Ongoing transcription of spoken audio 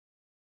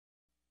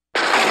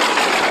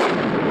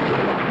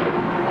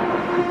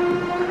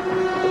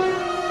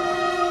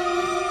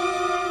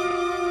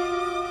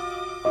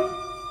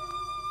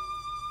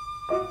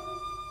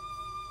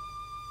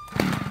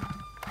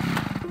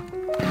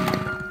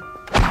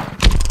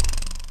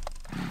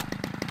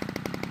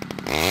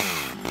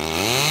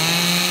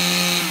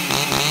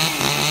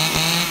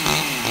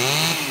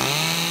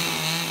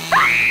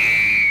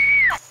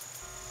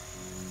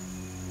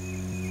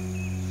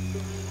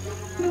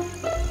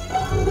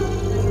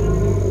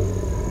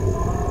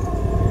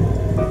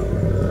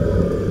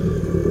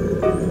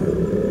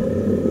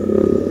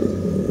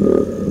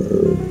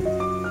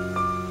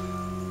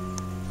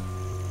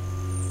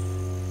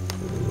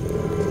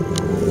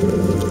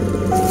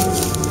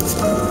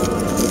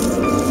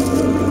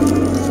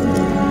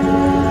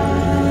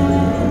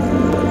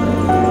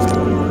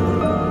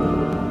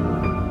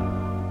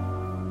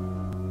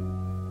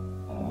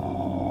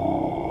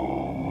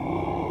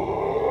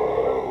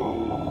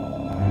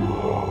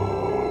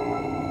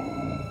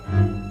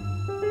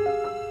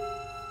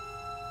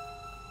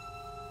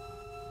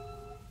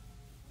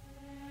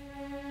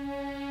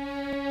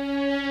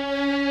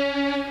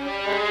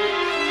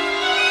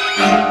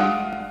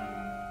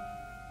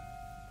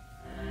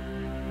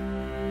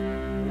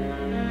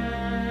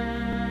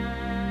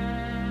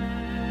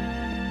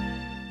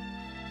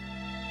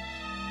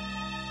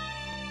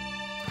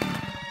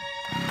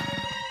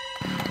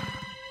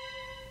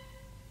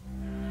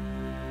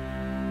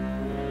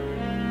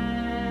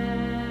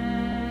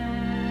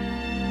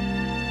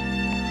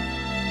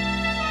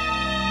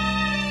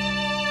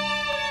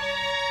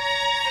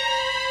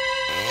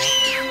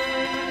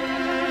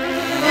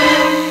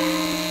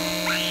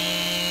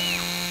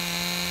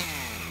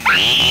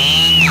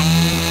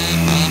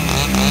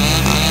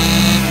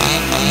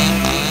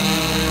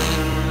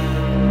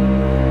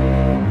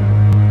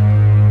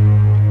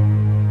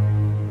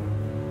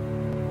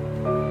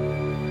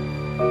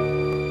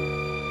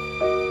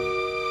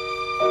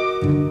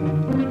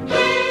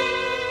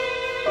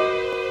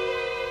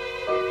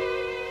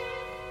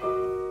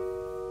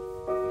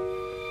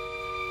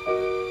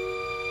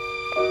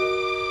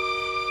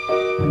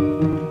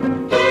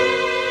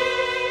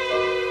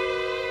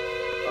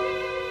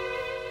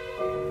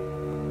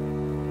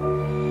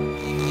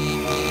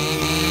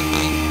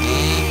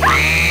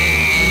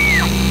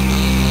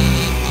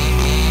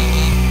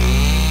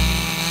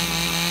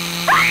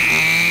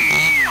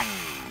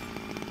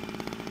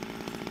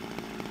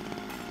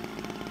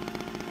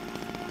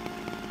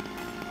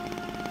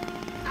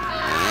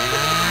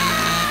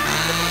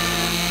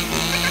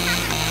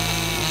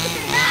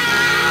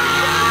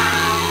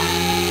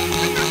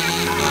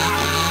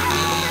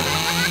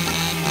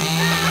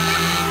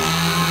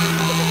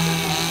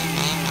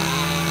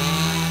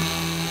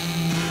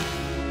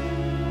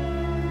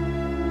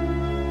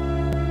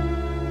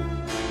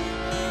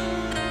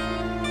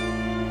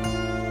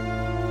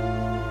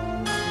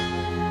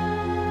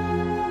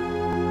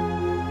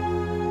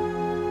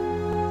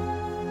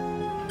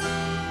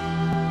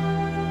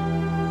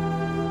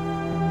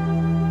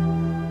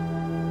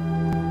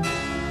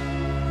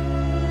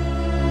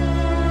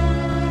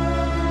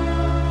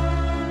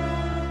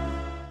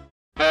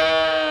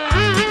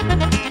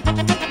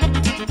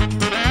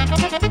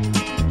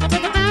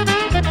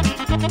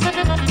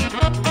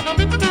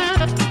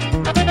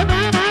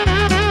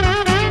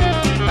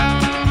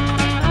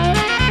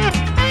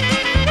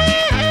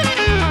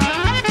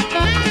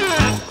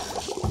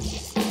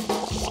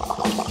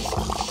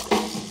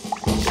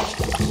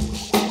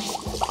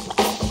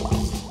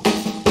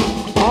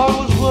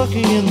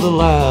working in the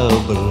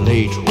lab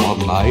late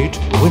one night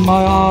when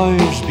my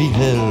eyes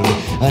beheld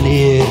an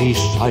eerie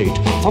sight.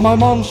 For my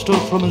monster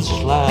from his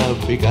slab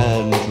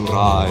began to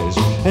rise,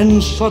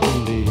 and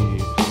suddenly,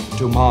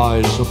 to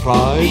my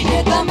surprise, he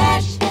did the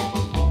mash.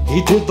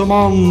 He did the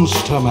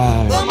monster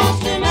mash. The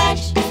monster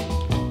mash.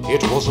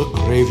 It was a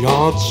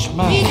graveyard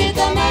smash. He did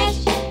the mash.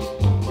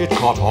 It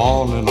caught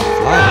on in a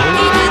flash.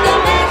 He did the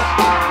mash.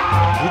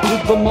 He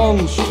did the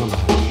monster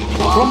mash.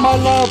 From my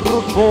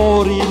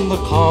laboratory in the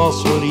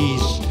castle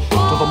east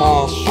to the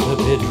master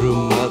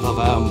bedroom where the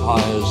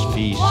vampires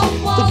feast,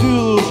 the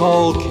ghouls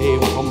all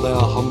came from their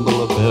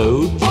humble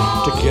abodes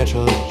to get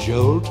a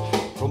jolt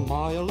from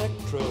my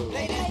electrode.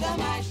 They did the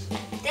mash.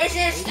 This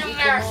is the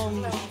mash.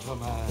 Monster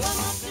mash. The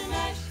monster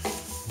mash.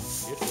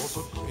 It was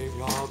a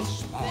graveyard They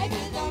smash.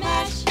 did the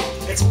mash.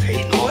 It's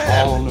Peyton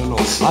Webb. On in a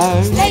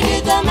flash. They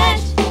did the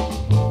mash.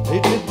 They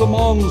did the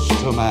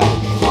monster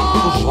mash.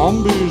 The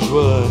zombies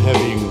were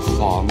having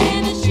fun.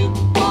 In a shoot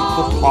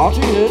The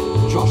party had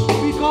just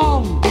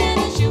begun. in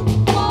a shoot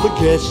The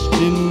guests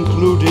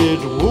included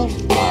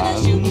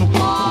Wolfman,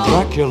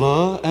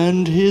 Dracula,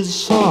 and his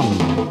son.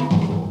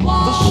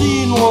 The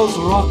scene was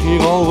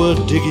rocking, all were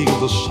digging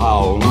the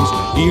sounds.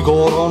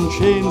 Igor on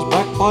chains,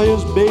 backed by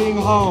his baying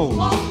hounds.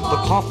 The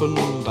coffin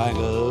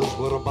bangers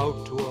were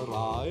about to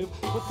arrive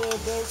with their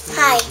bells.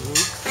 Hi,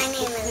 my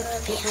name is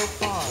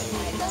Olivia.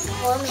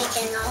 We're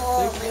making a They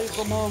whole played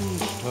the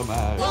monster The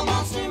mash.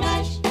 monster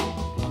mash.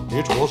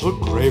 It was a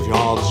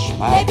graveyard They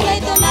smash.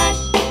 played the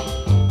mash.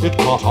 It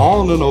caught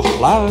on in a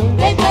flash.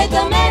 They played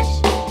the mash.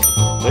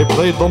 They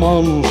played the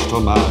monster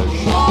mash.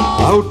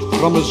 Out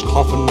from his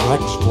coffin,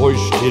 Drac's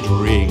voice did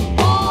ring.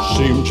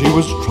 Seemed he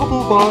was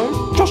troubled by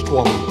just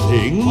one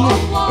thing.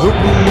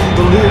 Opened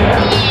the lid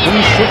and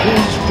shook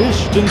his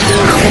fist and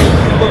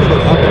said, "Whatever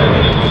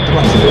happened to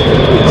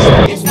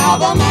us?" It's now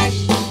the mash.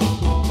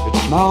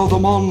 It's now the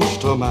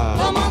monster mash,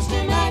 The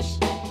monster mash.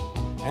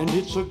 and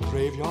it's a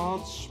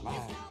graveyard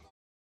smash.